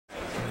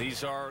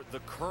These are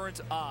the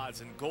current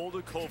odds, and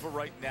Goldikova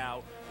right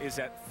now is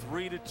at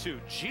 3-2.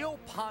 Gio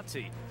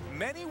Ponti.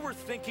 Many were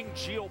thinking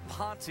Gio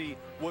Ponti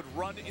would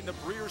run in the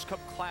Breeders' Cup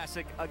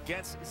Classic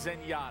against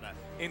Zenyatta.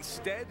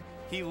 Instead,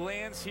 he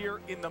lands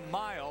here in the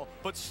mile,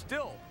 but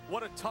still,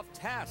 what a tough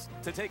task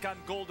to take on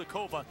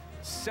Goldikova,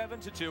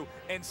 7-2.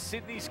 And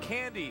Sydney's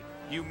Candy.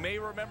 You may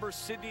remember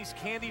Sydney's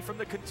Candy from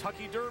the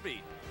Kentucky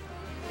Derby.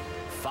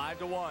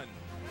 5-1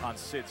 on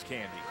Sid's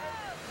Candy.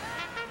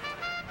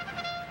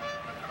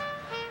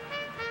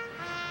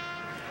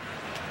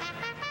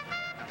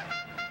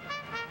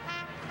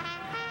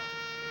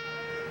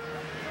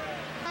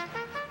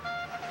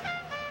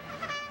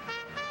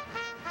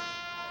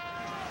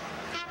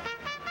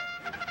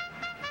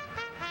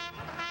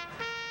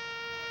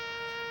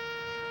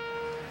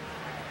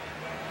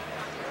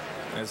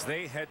 As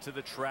they head to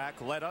the track,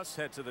 let us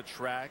head to the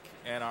track,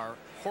 and our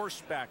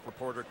horseback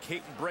reporter,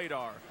 Caton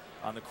Bradar,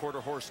 on the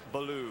quarter horse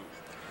Baloo.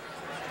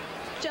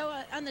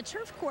 Joe, on the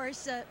turf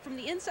course, from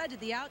the inside to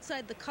the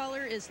outside, the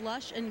color is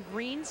lush and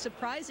green,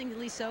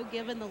 surprisingly so,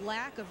 given the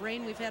lack of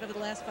rain we've had over the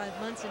last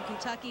 5 months in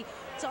Kentucky.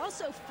 It's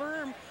also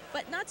firm,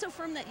 but not so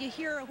firm that you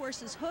hear a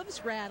horse's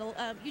hooves rattle.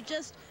 You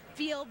just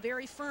feel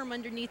very firm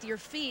underneath your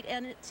feet,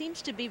 and it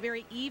seems to be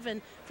very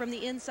even from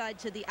the inside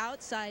to the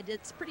outside.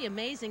 It's pretty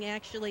amazing,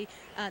 actually,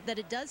 that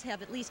it does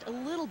have at least a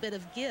little bit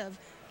of give,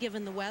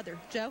 given the weather.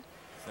 Joe?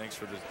 Thanks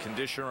for the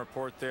condition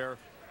report there,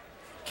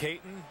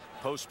 Caton.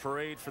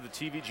 Post-parade for the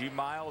TVG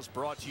Mile is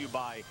brought to you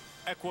by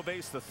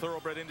Equibase, the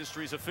Thoroughbred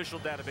Industries official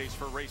database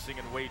for racing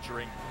and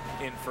wagering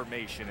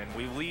information. And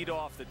we lead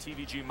off the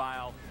TVG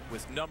Mile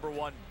with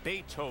 #1,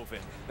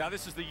 Beethoven. Now,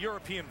 this is the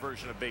European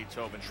version of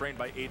Beethoven, trained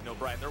by Aidan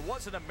O'Brien. There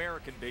was an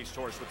American-based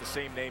horse with the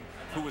same name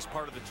who was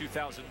part of the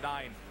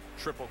 2009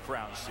 Triple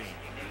Crown scene.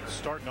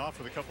 Starting off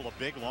with a couple of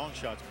big long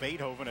shots.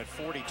 Beethoven at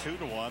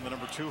 42-1. The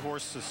 #2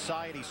 horse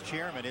Society's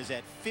chairman is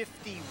at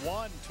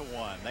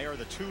 51-1. They are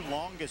the two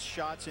longest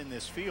shots in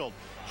this field.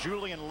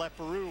 Julien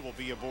Leparoux will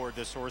be aboard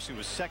this horse, who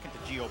was second to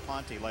Gio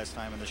Ponti last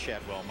time in the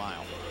Shadwell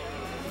Mile.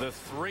 The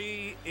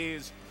 3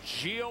 is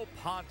Gio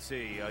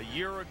Ponti. A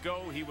year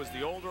ago, he was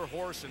the older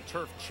horse and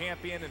turf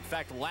champion. In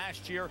fact,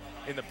 last year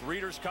in the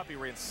Breeders' Cup, he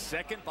ran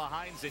second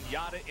behind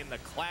Zenyatta in the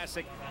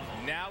Classic.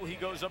 Now he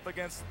goes up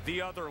against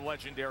the other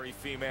legendary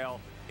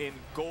female in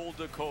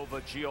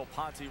Goldikova. Gio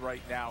Ponti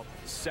right now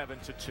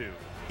 7-2.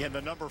 In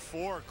the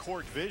 #4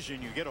 Court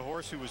Vision, you get a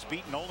horse who was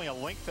beaten only a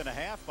length and a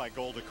half by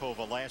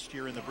Goldikova last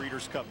year in the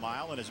Breeders' Cup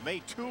Mile and has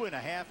made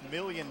 $2.5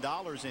 million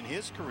in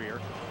his career.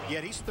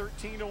 Yet he's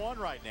 13-1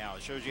 right now.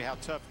 It shows you how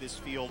tough this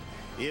field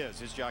is.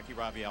 His jockey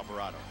Robbie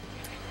Alvarado.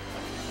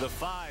 The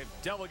 5,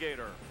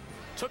 Delegator,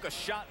 took a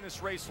shot in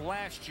this race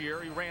last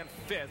year. He ran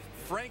 5th.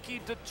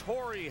 Frankie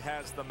Dettori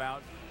has the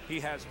mount.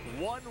 He has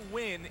 1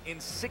 win in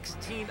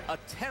 16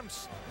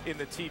 attempts in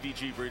the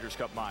TVG Breeders'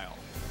 Cup Mile.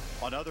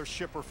 Another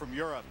shipper from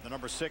Europe, the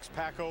 #6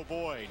 Paco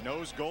Boy,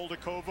 knows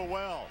Goldikova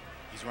well.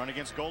 He's run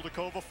against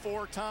Goldikova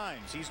 4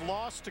 times. He's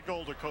lost to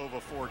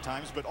Goldikova 4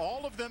 times, but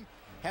all of them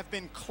have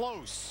been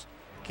close.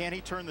 Can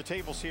he turn the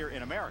tables here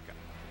in America?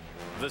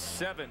 The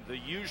 7, the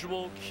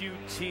Usual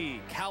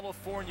QT,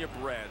 California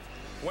bred.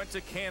 Went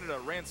to Canada,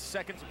 ran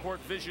second to Court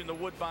Vision, the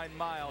Woodbine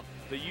Mile.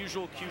 The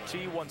Usual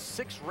QT won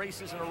 6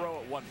 races in a row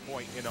at one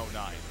point in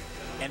 '09.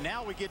 And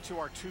now we get to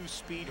our 2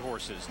 speed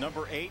horses.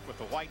 #8 with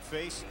the white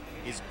face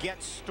is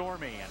Get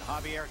Stormy, and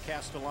Javier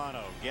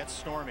Castellano. Get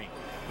Stormy,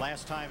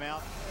 last time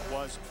out,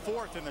 was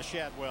 4th in the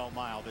Shadwell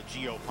Mile that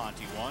Gio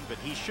Ponti won, but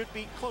he should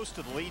be close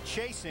to the lead,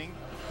 chasing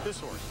this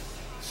horse.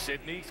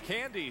 Sydney's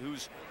Candy,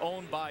 who's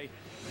owned by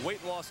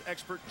weight loss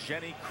expert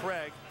Jenny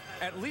Craig.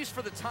 At least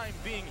for the time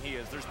being, he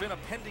is. There's been a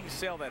pending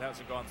sale that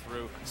hasn't gone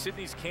through.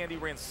 Sydney's Candy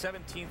ran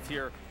 17th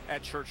here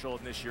at Churchill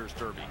in this year's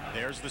Derby.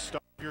 There's the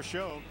start of your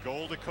show,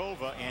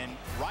 Goldikova. And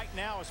right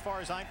now, as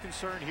far as I'm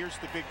concerned, here's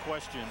the big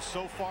question.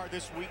 So far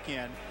this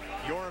weekend,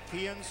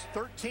 Europeans,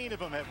 13 of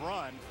them have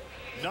run.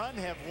 None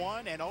have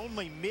won, and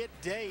only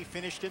Midday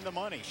finished in the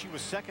money. She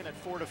was second at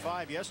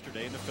 4-5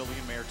 yesterday in the Filly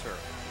and Mare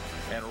Turf.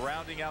 And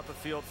rounding out the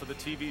field for the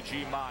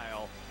TVG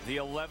Mile, the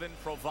 11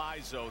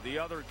 Proviso, the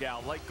other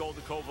gal, like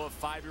Goldikova,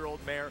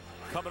 5-year-old mare,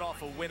 coming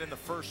off a win in the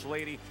First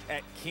Lady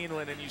at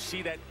Keeneland. And you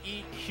see that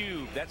E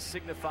cube, that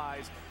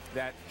signifies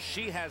that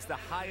she has the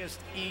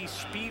highest E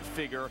speed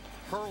figure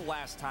her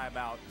last time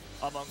out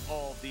among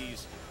all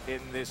these in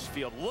this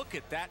field. Look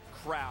at that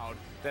crowd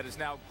that has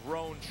now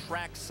grown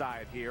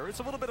trackside here. It's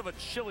a little bit of a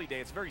chilly day.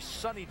 It's a very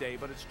sunny day,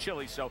 but it's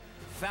chilly. So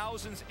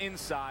thousands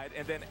inside,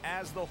 and then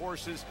as the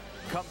horses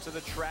come to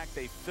the track,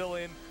 they fill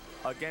in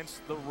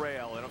against the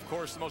rail. And of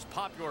course, the most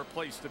popular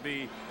place to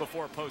be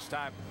before post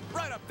time,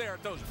 right up there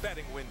at those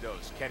betting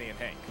windows, Kenny and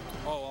Hank.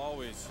 Oh,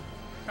 always.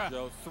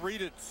 So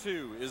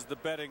 3-2 is the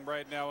betting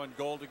right now in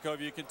Goldikova.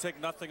 You can take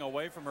nothing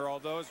away from her,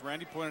 although, as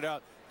Randy pointed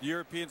out, the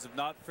Europeans have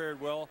not fared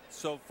well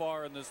so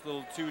far in this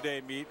little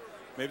 2-day meet.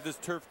 Maybe this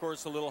turf course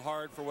is a little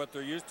hard for what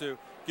they're used to.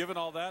 Given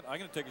all that, I'm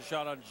going to take a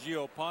shot on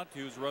Gio Ponti,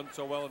 who's run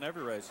so well in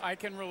every race. I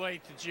can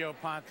relate to Gio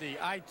Ponti.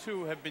 I,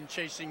 too, have been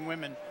chasing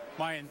women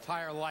my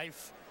entire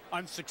life,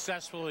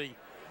 unsuccessfully.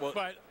 Well,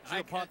 but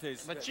Gio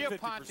Ponti's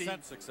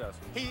 50% success.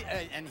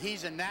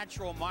 He's a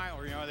natural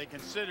miler. You know, they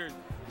considered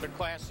the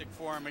classic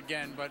for him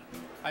again, but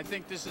I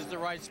think this is the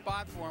right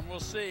spot for him. We'll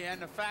see. And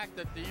the fact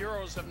that the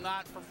Euros have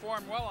not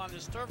performed well on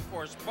this turf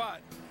course, but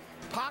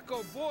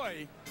Paco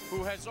Boy,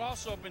 who has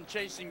also been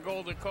chasing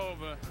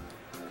Goldikova,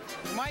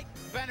 might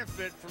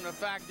benefit from the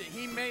fact that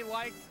he may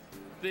like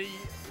the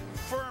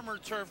firmer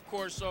turf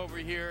course over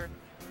here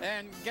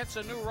and gets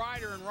a new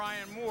rider in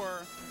Ryan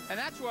Moore, and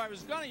that's who I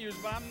was going to use,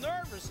 but I'm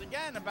nervous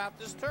again about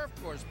this turf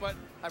course. But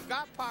I've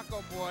got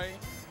Paco Boy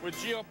with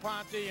Gio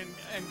Ponti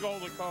and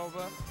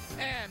Goldikova,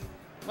 and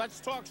let's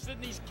talk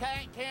Sydney's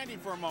Candy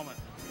for a moment.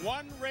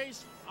 One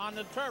race on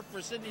the turf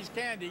for Sydney's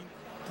Candy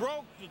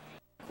broke the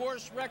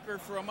course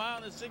record for a mile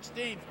and a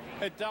 16th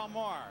at Del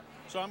Mar.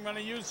 So I'm going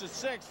to use the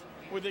 6th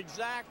with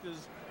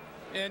exactas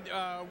and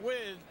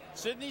with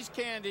Sydney's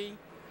Candy,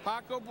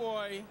 Paco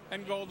Boy,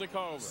 and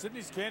Goldikova.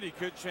 Sydney's Candy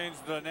could change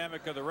the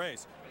dynamic of the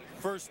race.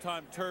 First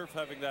time turf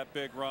having that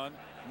big run.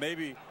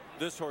 Maybe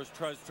this horse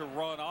tries to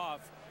run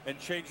off and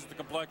changes the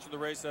complexion of the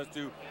race as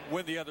to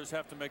when the others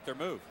have to make their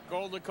move.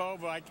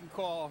 Goldikova, I can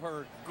call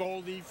her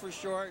Goldie for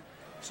short,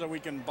 so we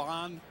can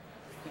bond.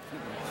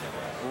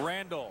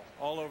 Randall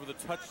all over the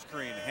touch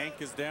screen. Hank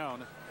is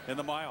down in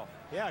the mile.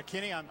 Yeah,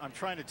 Kenny, I'm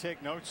trying to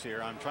take notes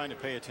here. I'm trying to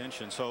pay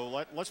attention. So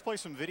let's play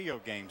some video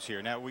games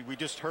here. Now, we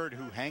just heard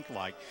who Hank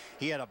liked.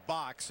 He had a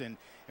box, and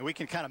we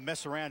can kind of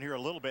mess around here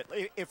a little bit.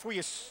 If we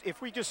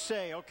just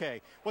say,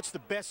 okay, what's the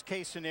best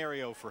case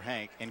scenario for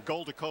Hank, and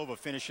Goldikova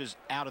finishes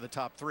out of the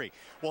top 3.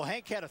 Well,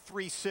 Hank had a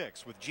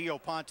 3-6 with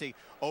Gio Ponti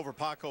over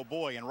Paco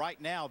Boy, and right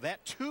now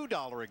that $2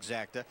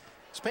 exacta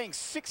is paying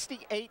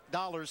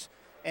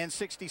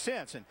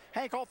 $68.60. And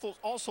Hank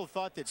also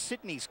thought that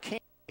Sydney's Candy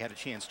had a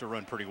chance to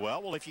run pretty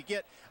well. Well, if you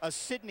get a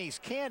Sydney's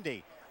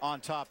Candy on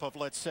top of,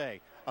 let's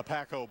say, a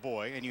Paco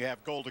Boy, and you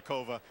have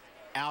Goldikova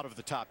out of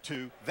the top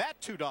 2, that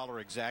 $2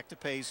 exacta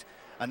pays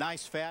a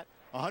nice fat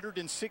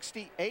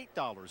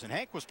 $168. And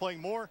Hank was playing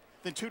more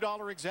than $2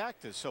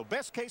 exactas. So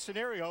best case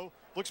scenario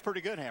looks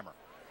pretty good, Hammer.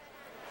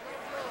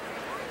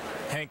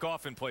 Hank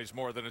often plays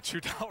more than a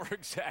 $2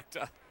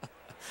 exacta.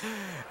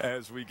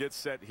 As we get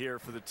set here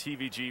for the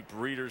TVG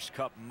Breeders'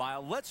 Cup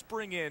Mile, let's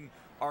bring in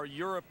our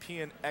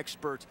European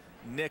expert,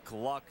 Nick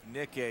Luck.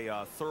 Nick,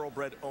 a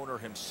thoroughbred owner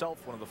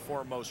himself, one of the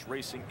foremost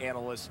racing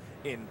analysts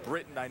in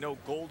Britain. I know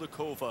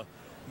Goldikova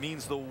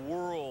means the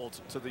world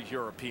to the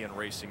European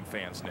racing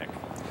fans, Nick.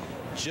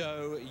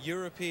 Joe,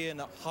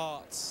 European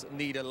hearts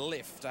need a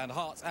lift, and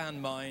hearts and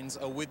minds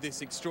are with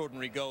this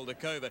extraordinary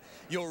Goldikova.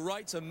 You're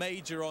right to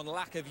major on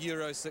lack of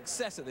Euro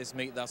success at this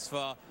meet thus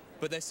far,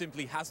 but there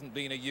simply hasn't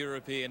been a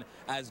European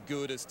as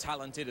good, as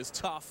talented, as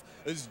tough,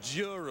 as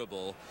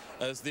durable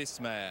as this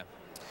mare.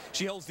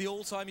 She holds the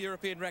all-time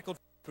European record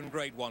for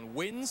Grade 1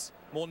 wins.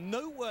 More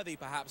noteworthy,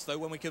 perhaps, though,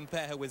 when we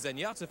compare her with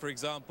Zenyatta, for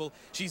example,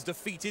 she's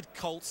defeated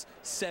colts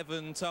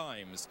 7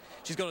 times.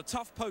 She's got a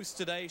tough post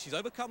today. She's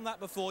overcome that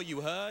before.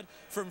 You heard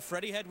from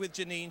Freddie Head with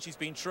Janine. She's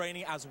been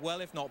training as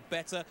well, if not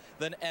better,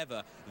 than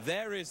ever.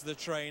 There is the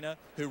trainer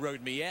who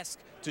rode Miesk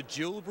to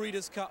dual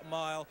Breeders' Cup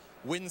Mile,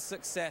 wins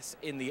success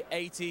in the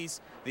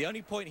 80s. The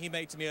only point he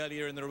made to me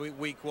earlier in the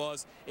week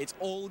was, it's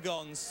all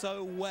gone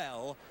so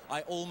well,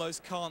 I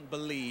almost can't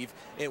believe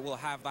it will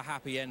have the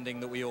happy ending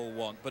that we all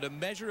want. But a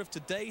measure of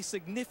today's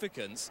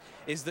significance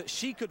is that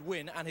she could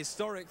win an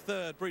historic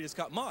 3rd Breeders'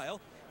 Cup Mile,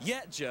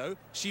 yet, Joe,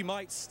 she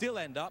might still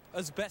end up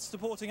as Best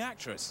Supporting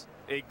Actress.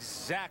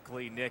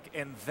 Exactly, Nick,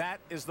 and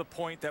that is the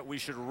point that we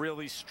should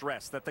really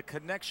stress, that the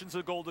connections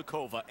of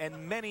Goldikova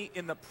and many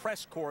in the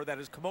press corps that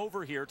has come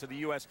over here to the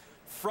U.S.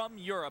 from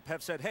Europe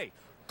have said, hey,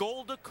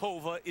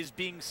 Goldikova is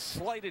being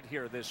slighted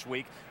here this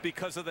week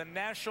because of the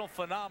national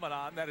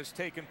phenomenon that has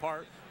taken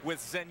part with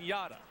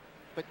Zenyatta.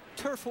 But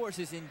turf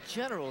horses in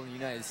general in the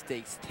United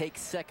States take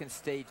second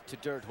stage to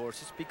dirt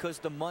horses because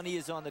the money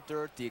is on the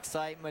dirt, the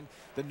excitement,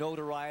 the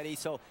notoriety.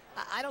 So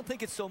I don't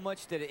think it's so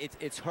much that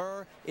it's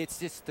her, it's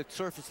just the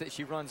surface that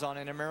she runs on,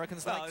 and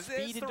Americans like speed and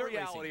dirt racing. It's the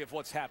reality of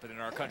what's happened in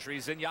our country.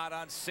 Zenyatta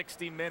on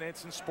 60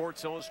 Minutes and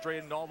Sports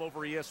Illustrated and all over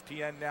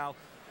ESPN now.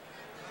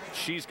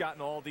 She's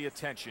gotten all the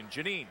attention.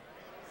 Janine.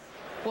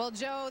 Well,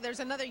 Joe, there's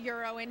another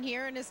Euro in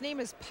here, and his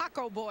name is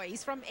Paco Boy.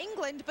 He's from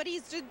England, but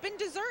he's been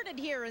deserted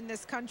here in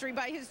this country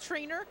by his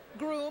trainer,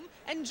 groom,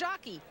 and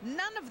jockey.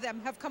 None of them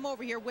have come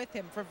over here with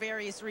him for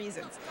various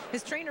reasons.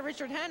 His trainer,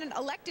 Richard Hannon,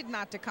 elected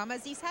not to come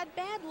as he's had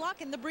bad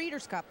luck in the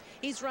Breeders' Cup.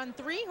 He's run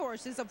 3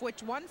 horses, of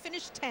which 1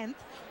 finished 10th,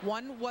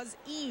 1 was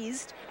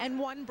eased, and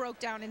 1 broke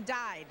down and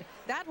died.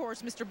 That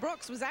horse, Mr.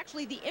 Brooks, was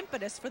actually the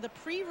impetus for the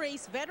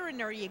pre-race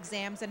veterinary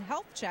exams and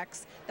health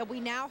checks that we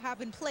now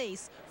have in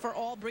place for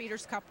all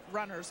Breeders' Cup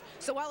runners.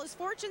 So while his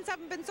fortunes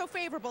haven't been so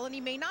favorable, and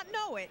he may not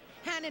know it,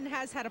 Hannon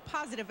has had a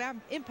positive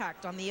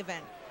impact on the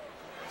event.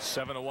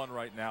 7-1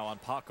 right now on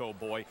Paco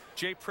Boy.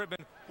 Jay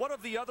Pribben, what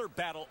of the other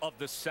battle of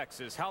the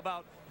sexes? How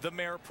about the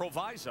mare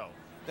Proviso?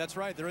 That's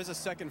right. There is a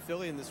second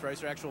filly in this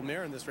race, or actual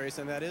mare in this race,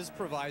 and that is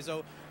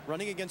Proviso,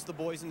 running against the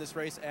boys in this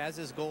race, as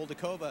is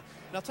Goldikova.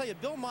 And I'll tell you,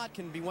 Bill Mott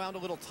can be wound a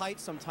little tight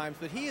sometimes,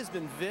 but he has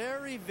been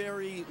very,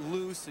 very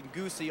loose and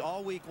goosey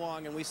all week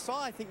long. And we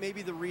saw, I think,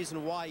 maybe the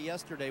reason why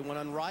yesterday when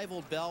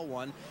Unrivaled Bell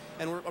won.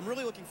 And I'm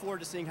really looking forward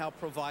to seeing how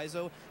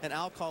Proviso and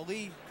Al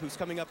Khali, who's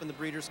coming up in the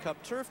Breeders'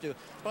 Cup Turf, do.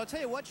 But I'll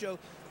tell you what, Joe,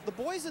 the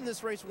boys in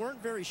this race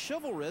weren't very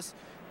chivalrous.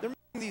 They're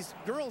making these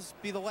girls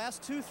be the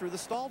last two through the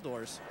stall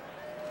doors.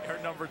 They're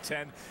number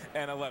 10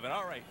 and 11.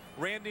 All right,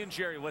 Randy and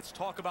Jerry, let's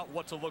talk about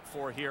what to look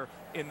for here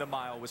in the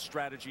mile with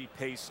strategy,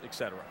 pace,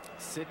 etc.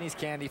 Sydney's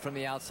Candy from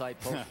the outside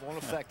post won't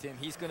affect him.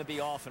 He's going to be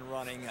off and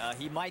running.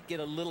 He might get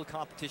a little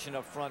competition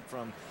up front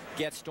from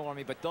Get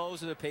Stormy, but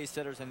those are the pace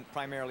setters and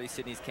primarily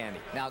Sydney's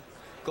Candy. Now,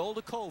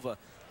 Goldikova,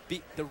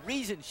 the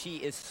reason she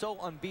is so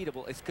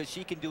unbeatable is because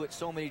she can do it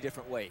so many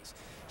different ways.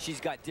 She's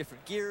got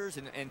different gears,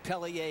 and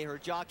Pellier, her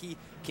jockey,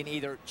 can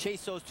either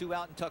chase those two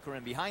out and tuck her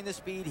in behind the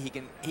speed. He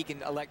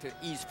can elect to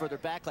ease further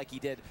back like he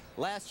did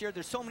last year.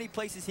 There's so many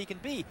places he can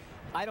be.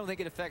 I don't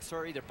think it affects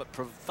her either, but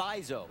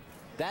Proviso,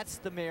 that's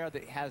the mare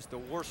that has the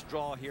worst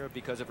draw here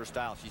because of her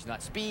style. She's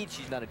not speed,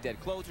 she's not a dead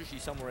closer,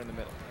 she's somewhere in the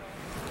middle.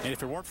 And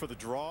if it weren't for the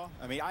draw,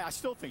 I mean, I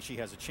still think she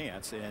has a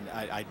chance, and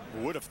I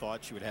would have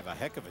thought she would have a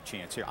heck of a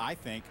chance here. I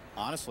think,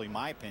 honestly,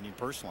 my opinion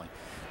personally,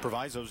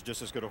 Proviso's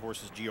just as good a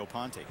horse as Gio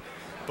Ponti.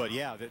 But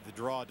yeah, the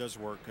draw does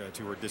work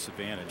to her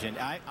disadvantage. And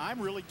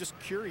I'm really just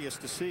curious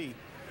to see,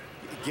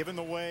 given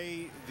the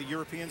way the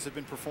Europeans have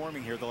been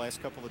performing here the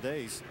last couple of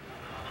days,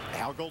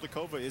 how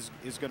Goldikova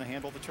is going to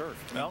handle the turf.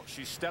 Well,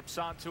 she steps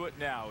onto it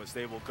now as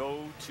they will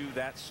go to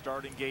that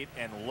starting gate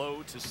and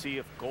load to see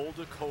if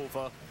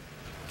Goldikova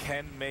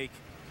can make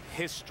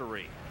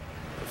history.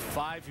 The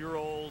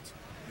 5-year-old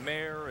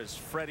mare, as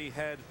Freddie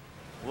Head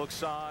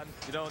looks on.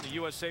 You know, in the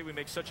USA, we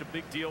make such a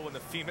big deal when the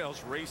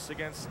females race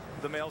against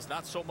the males.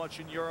 Not so much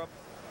in Europe.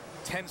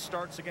 10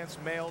 starts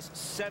against males.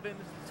 7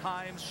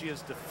 times she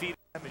has defeated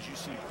them. As you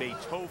see,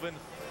 Beethoven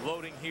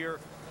loading here.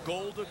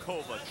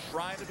 Goldikova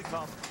trying to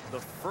become the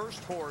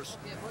first horse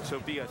to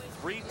be a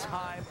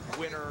 3-time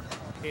winner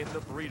in the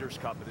Breeders'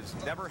 Cup. It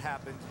has never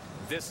happened.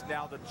 This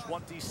now the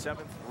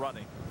 27th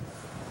running.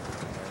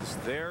 As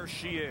there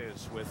she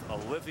is with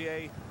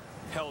Olivier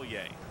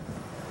Pellier.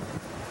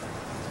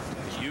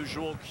 As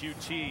usual,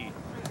 QT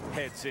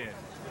heads in.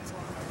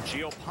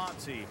 Gio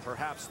Ponti,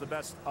 perhaps the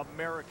best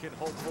American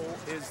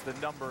hopeful, is the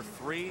number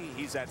 3.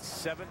 He's at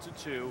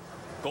 7-2.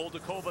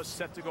 Goldikova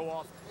set to go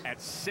off at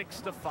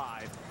 6-5.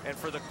 And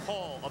for the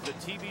call of the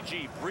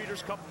TVG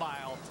Breeders' Cup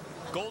Mile,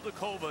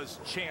 Goldikova's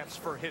chance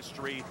for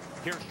history.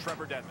 Here's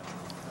Trevor Denman.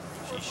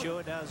 She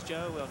sure does,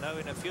 Joe. We'll know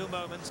in a few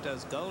moments.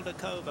 Does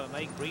Goldikova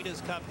make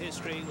Breeders' Cup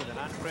history with an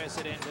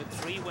unprecedented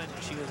 3 wins?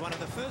 She was one of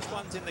the first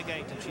ones in the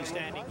gate, and she's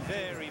standing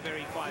very,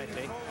 very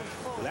quietly.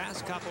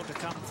 Last couple to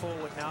come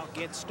forward now.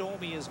 Get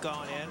Stormy has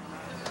gone in.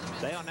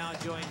 They are now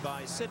joined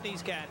by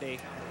Sydney's Candy.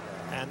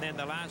 And then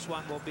the last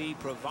one will be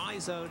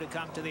Proviso to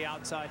come to the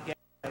outside gate.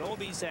 They'll all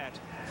be set.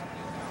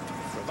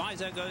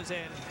 Proviso goes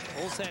in.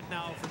 All set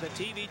now for the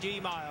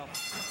TVG Mile.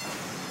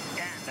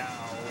 And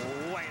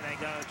away they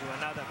go to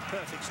another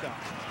perfect start.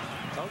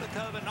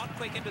 Goldikova not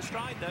quick into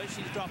stride, though.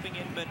 She's dropping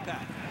in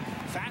mid-pack.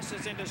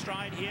 Fastest into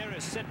stride here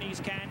is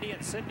Sydney's Candy,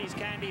 and Sydney's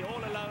Candy all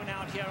alone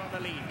out here on the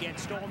lead. Get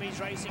Stormy's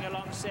racing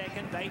along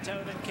second.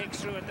 Beethoven kicks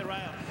through at the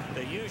rail.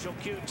 The usual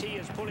QT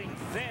is pulling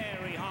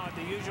very hard.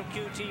 The usual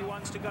QT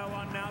wants to go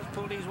on now. Has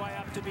pulled his way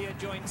up to be a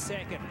joint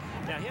second.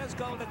 Now here's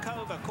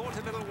Goldikova, caught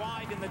a little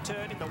wide in the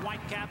turn. In the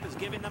white cap is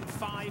giving them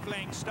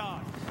 5-length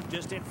start.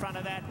 Just in front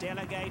of that,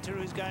 Delegator,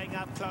 who's going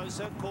up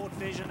closer. Caught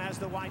vision as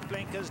the white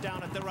blinkers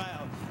down at the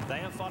rail.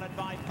 They are followed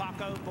by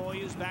Paco Boy,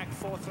 who's back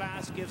 4th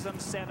last, gives them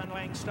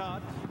 7-length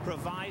start.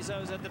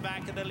 Proviso's at the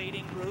back of the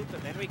leading group,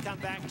 and then we come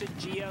back to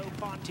Gio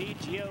Ponti.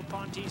 Gio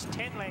Ponti's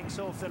 10 lengths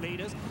off the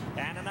leaders,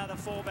 and another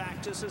 4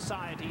 back to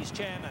Society's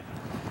chairman.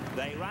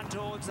 They run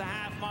towards the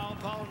half-mile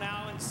pole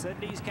now, and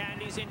Sydney's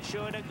Candy's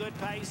ensured a good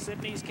pace.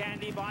 Sydney's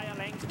Candy by a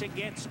length to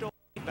Get Stormy.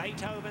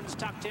 Beethoven's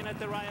tucked in at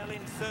the rail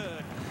in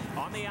 3rd.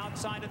 On the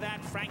outside of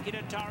that, Frankie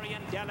Dettori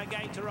and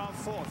Delegator are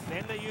 4th.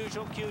 Then the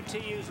usual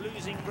QT is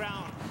losing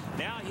ground.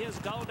 Now here's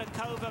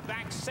Goldikova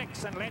back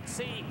 6, and let's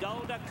see.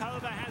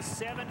 Goldikova has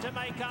 7 to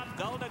make up.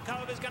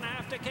 Goldikova's going to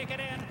have to kick it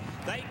in.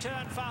 They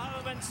turn for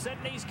home, and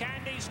Sydney's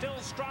Candy still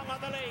strong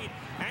on the lead.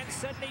 And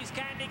Sydney's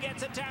Candy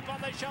gets a tap on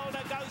the shoulder,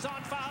 goes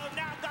on for home.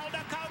 Now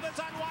Goldikova's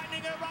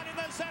unwinding her run in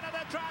the centre of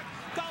the track.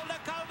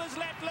 Goldikova's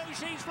let loose,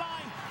 she's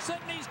flying.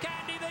 Sydney's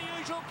Candy, the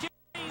usual QT.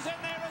 He's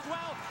in there as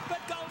well, but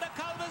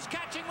Goldikova's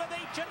catching with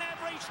each and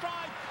every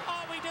stride.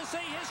 Are we to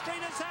see history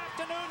this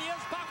afternoon?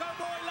 Here's Paco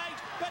Boy late,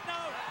 but no,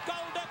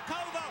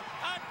 Goldikova,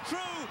 a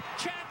true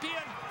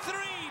champion. 3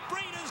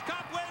 Breeders'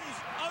 Cup wins.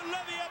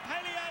 Olivier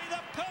Pellier,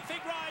 the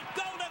perfect ride.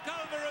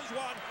 Goldikova has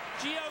won.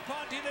 Gio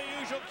Ponti, the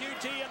usual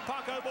QT, and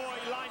Paco Boy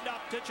lined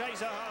up to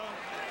chase her home.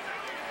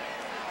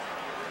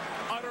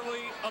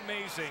 Utterly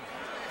amazing.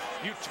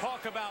 You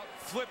talk about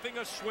flipping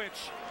a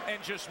switch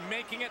and just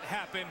making it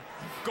happen.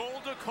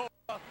 Goldikova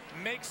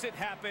makes it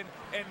happen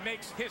and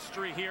makes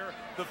history here.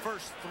 The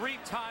first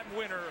 3-time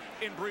winner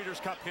in Breeders'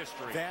 Cup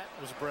history. That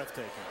was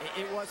breathtaking.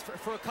 It was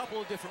for a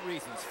couple of different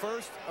reasons.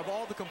 First, of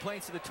all the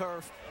complaints of the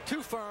turf,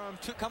 too firm,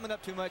 coming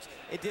up too much,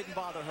 it didn't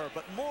bother her.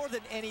 But more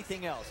than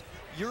anything else,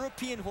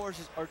 European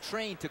horses are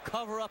trained to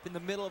cover up in the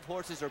middle of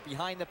horses or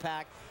behind the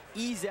pack,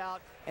 ease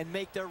out, and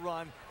make their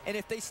run. And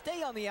if they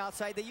stay on the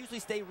outside, they usually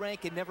stay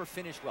rank and never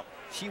finish well.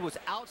 She was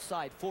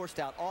outside, forced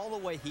out all the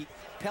way.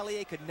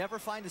 Pellier could never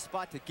find a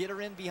spot to get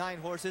her in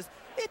behind horses.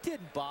 It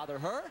didn't bother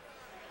her.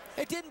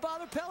 It didn't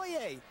bother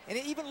Pellier. And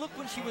it even looked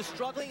when she was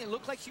struggling, it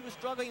looked like she was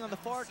struggling on the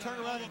far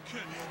turnaround.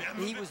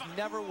 He was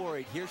never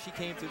worried. Here she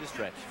came through the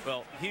stretch.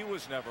 Well, he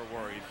was never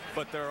worried,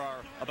 but there are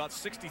about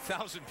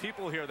 60,000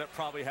 people here that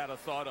probably had a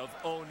thought of,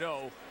 oh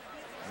no,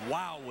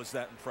 wow, was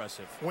that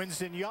impressive. When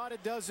Zenyatta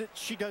does it,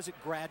 she does it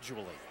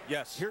gradually.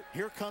 Yes.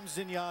 Here comes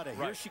Zenyatta.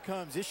 Right. Here she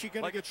comes. Is she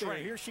going to get there?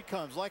 Here she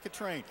comes, like a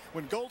train.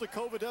 When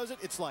Goldikova does it,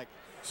 it's like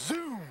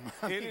zoom.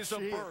 It is a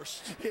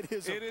burst. It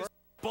is a burst.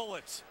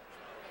 Bullets.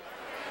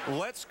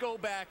 Let's go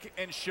back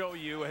and show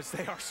you as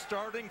they are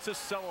starting to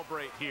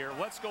celebrate here.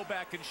 Let's go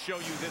back and show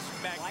you this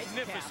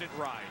magnificent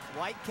ride.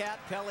 White Cat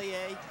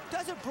Pellier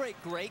doesn't break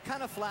great,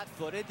 kind of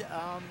flat-footed,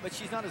 but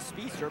she's not a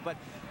speedster. But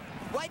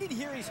right in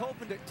here, he's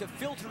hoping to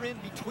filter in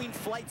between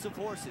flights of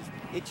horses.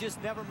 It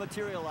just never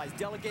materialized.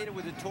 Delegated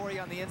with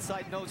Ettore on the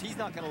inside, knows he's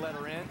not going to let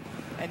her in.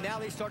 And now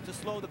they start to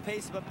slow the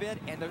pace of a bit,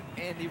 and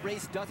the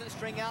race doesn't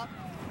string out.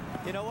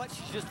 You know what?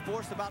 She's just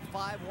forced about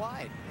 5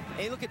 wide.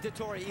 Hey, look at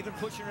Ettore even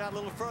pushing her out a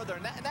little further,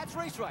 and that's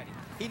race riding.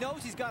 He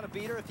knows he's got to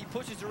beat her. If he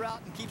pushes her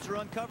out and keeps her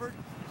uncovered,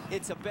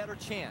 it's a better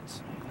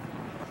chance.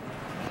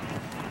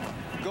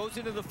 Goes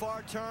into the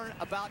far turn,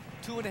 about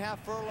 2.5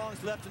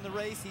 furlongs left in the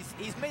race.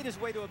 He's made his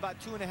way to about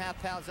 2.5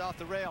 paths off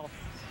the rail,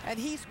 and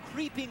he's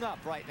creeping up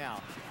right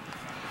now.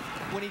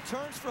 When he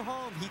turns for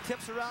home, he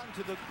tips her out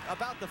into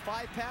about the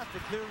 5 path for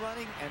clear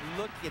running, and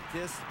look at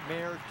this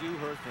mare do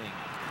her thing.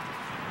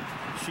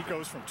 She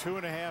goes from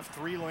 2.5,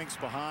 3 lengths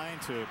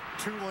behind to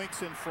 2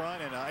 lengths in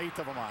front and 1/8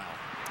 of a mile.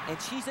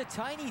 And she's a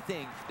tiny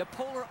thing, the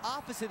polar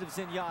opposite of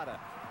Zenyatta.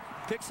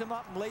 Picks him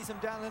up and lays him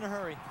down in a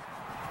hurry.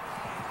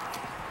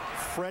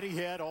 Freddie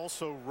Head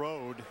also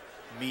rode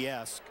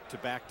Miesk to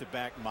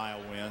back-to-back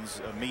mile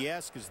wins.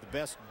 Miesk is the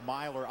best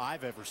miler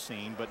I've ever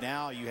seen, but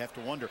now you have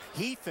to wonder.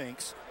 He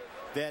thinks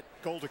that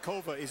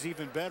Goldikova is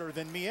even better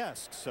than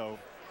Miesk, so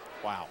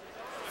wow.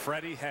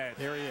 Freddie Head.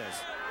 There he is.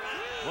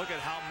 Look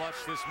at how much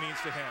this means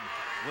to him.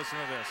 Listen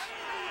to this.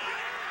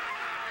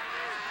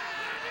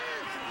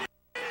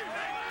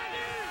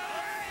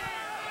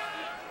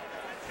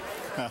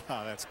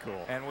 That's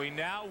cool. And we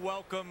now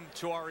welcome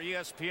to our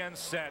ESPN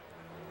set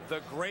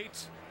the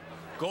great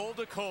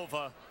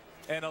Goldikova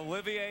and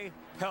Olivier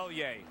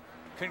Pellier.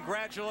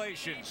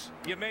 Congratulations.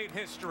 You made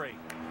history.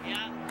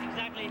 Yeah,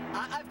 exactly.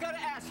 I've got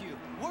to ask you,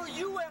 were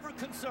you ever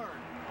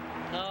concerned?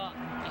 No,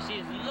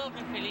 she's a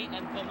lovely filly,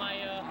 and for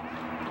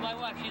my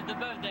wife, she's the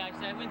birthday. I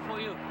say, I win for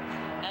you.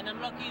 And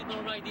I'm lucky you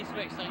don't ride this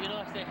race, so you know,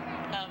 I say,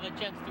 I have a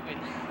chance to win.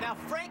 Now,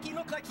 Frankie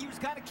looked like he was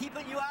kind of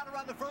keeping you out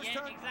around the first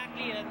turn.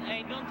 Exactly, and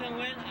I don't turn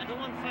well. I don't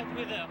want to fight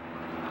with her.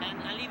 And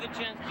I leave a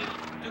chance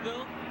to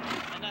go.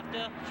 And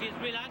after, she's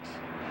relaxed,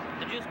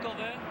 I just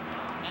cover.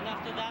 And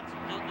after that,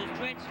 the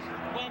stretch is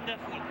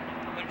wonderful.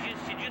 But she's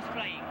just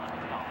flying.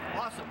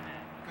 Awesome.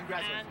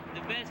 Congratulations. And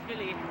the best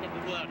filly in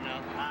the world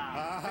now.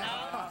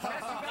 Now,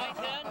 my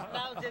turn.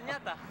 Now,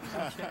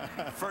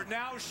 Zenyatta. For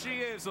now, she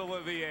is,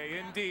 Olivier,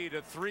 indeed,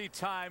 a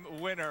 3-time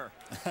winner.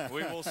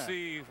 We will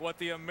see what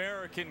the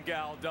American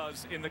gal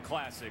does in the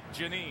Classic.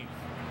 Janine.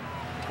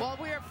 Well,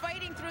 we are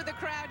fighting through the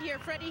crowd here.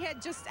 Freddie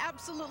Head just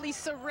absolutely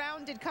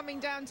surrounded coming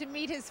down to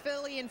meet his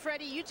filly. And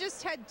Freddie, you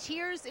just had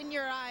tears in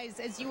your eyes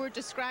as you were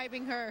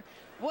describing her.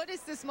 What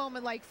is this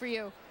moment like for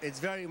you? It's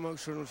very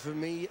emotional for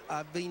me.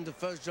 I've been the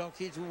first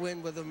jockey to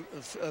win with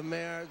a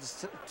mare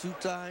 2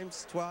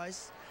 times,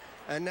 twice.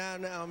 And now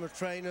I'm a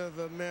trainer of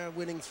a mare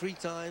winning 3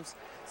 times.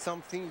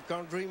 Something you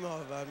can't dream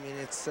of. I mean,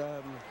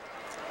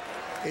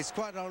 it's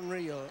quite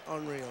unreal.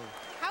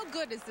 How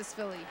good is this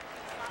filly?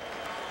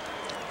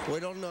 We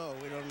don't know.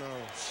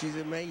 She's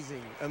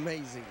amazing.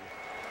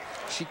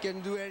 She can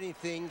do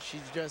anything.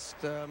 She's just,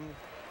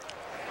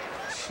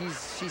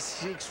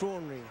 she's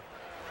extraordinary.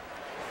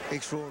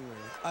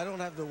 I don't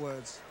have the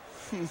words.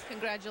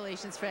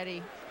 Congratulations,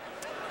 Freddie.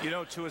 You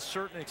know, to a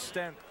certain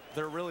extent,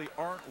 there really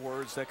aren't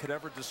words that could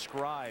ever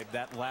describe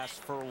that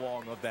last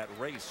furlong of that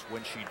race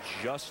when she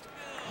just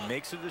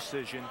makes a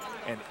decision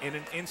and in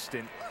an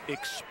instant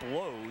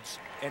explodes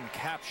and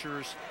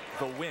captures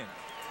the win.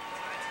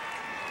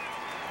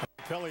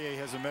 Pellier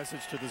has a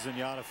message to the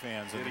Zenyatta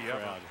fans in the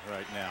crowd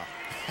right now.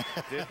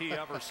 Did he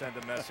ever send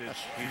a message?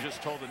 He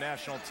just told the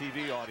national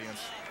TV audience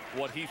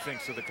what he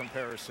thinks of the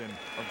comparison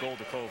of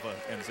Goldikova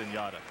and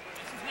Zenyatta.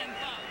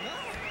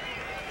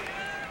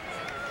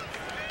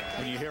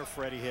 When you hear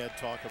Freddie Head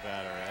talk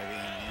about her, I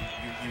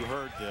mean, you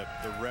heard the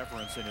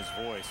reverence in his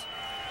voice.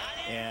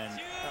 And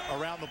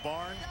around the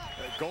barn,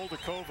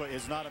 Goldikova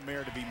is not a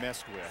mare to be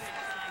messed with.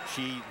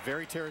 She's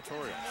very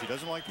territorial. She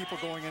doesn't like people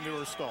going into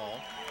her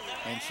stall,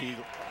 and she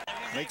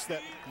makes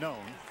that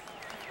known.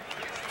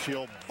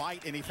 She'll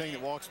bite anything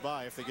that walks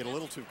by if they get a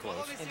little too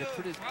close. And to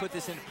put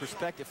this into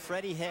perspective,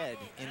 Freddie Head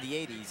in the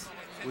 80s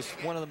was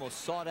one of the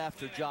most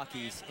sought-after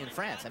jockeys in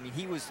France. I mean,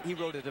 he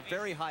rode at a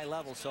very high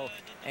level. So,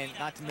 and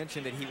not to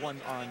mention that he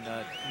won on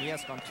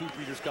Miesque on 2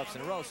 Breeders' Cups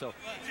in a row. So,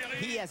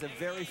 he has a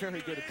very,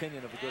 very good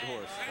opinion of a good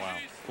horse. Wow.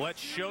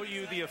 Let's show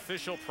you the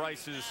official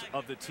prices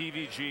of the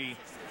TVG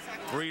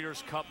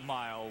Breeders' Cup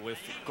Mile, with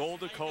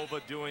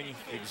Goldikova doing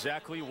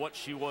exactly what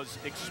she was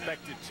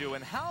expected to.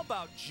 And how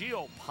about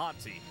Gio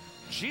Ponti?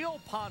 Gio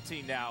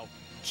Ponti now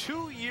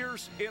 2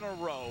 years in a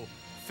row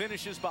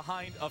finishes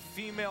behind a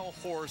female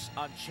horse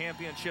on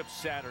Championship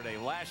Saturday.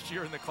 Last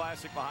year in the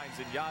Classic behind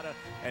Zenyatta,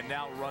 and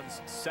now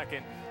runs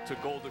second to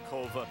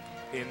Goldikova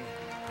in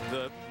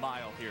the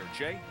mile here.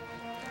 Jay?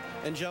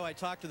 And Joe, I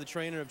talked to the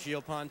trainer of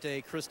Gio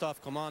Ponti,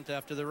 Christophe Clement,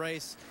 after the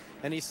race,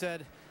 and he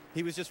said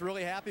he was just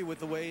really happy with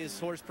the way his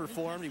horse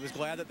performed. He was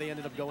glad that they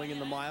ended up going in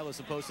the mile as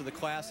opposed to the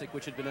Classic,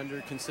 which had been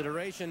under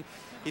consideration.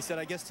 He said,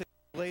 I guess to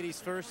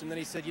ladies first, and then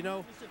he said, you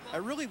know, I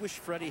really wish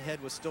Freddie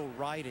Head was still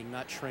riding,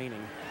 not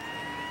training.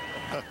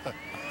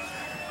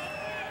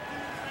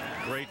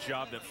 Great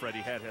job that Freddie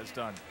Head has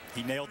done.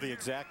 He nailed the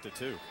exacta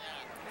too.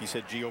 He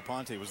said Gio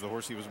Ponti was the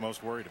horse he was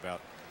most worried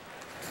about.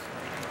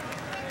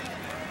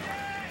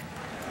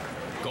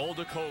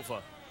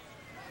 Goldikova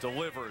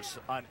delivers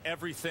on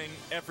everything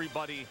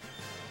everybody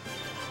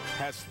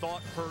has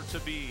thought her to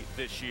be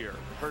this year.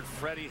 Heard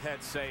Freddie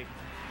Head say,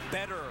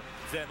 better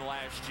than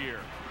last year.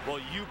 Well,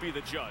 you be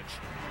the judge.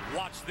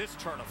 Watch this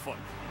turn of foot.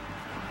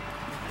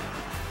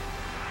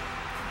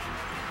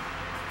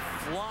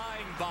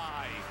 Flying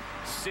by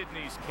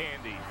Sydney's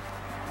Candy.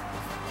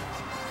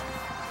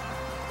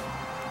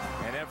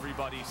 And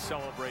everybody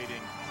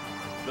celebrating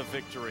the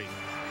victory.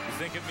 You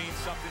think it means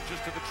something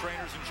just to the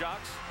trainers and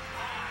jocks?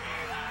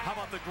 How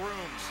about the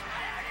grooms?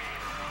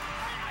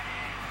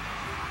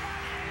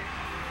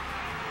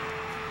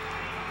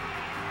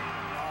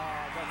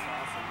 Oh, that's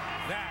awesome.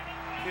 That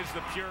is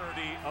the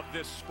purity of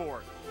this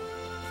sport.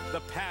 The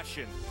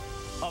passion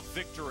of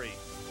victory.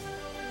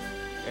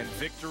 And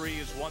victory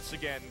is once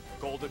again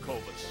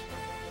Goldikova's.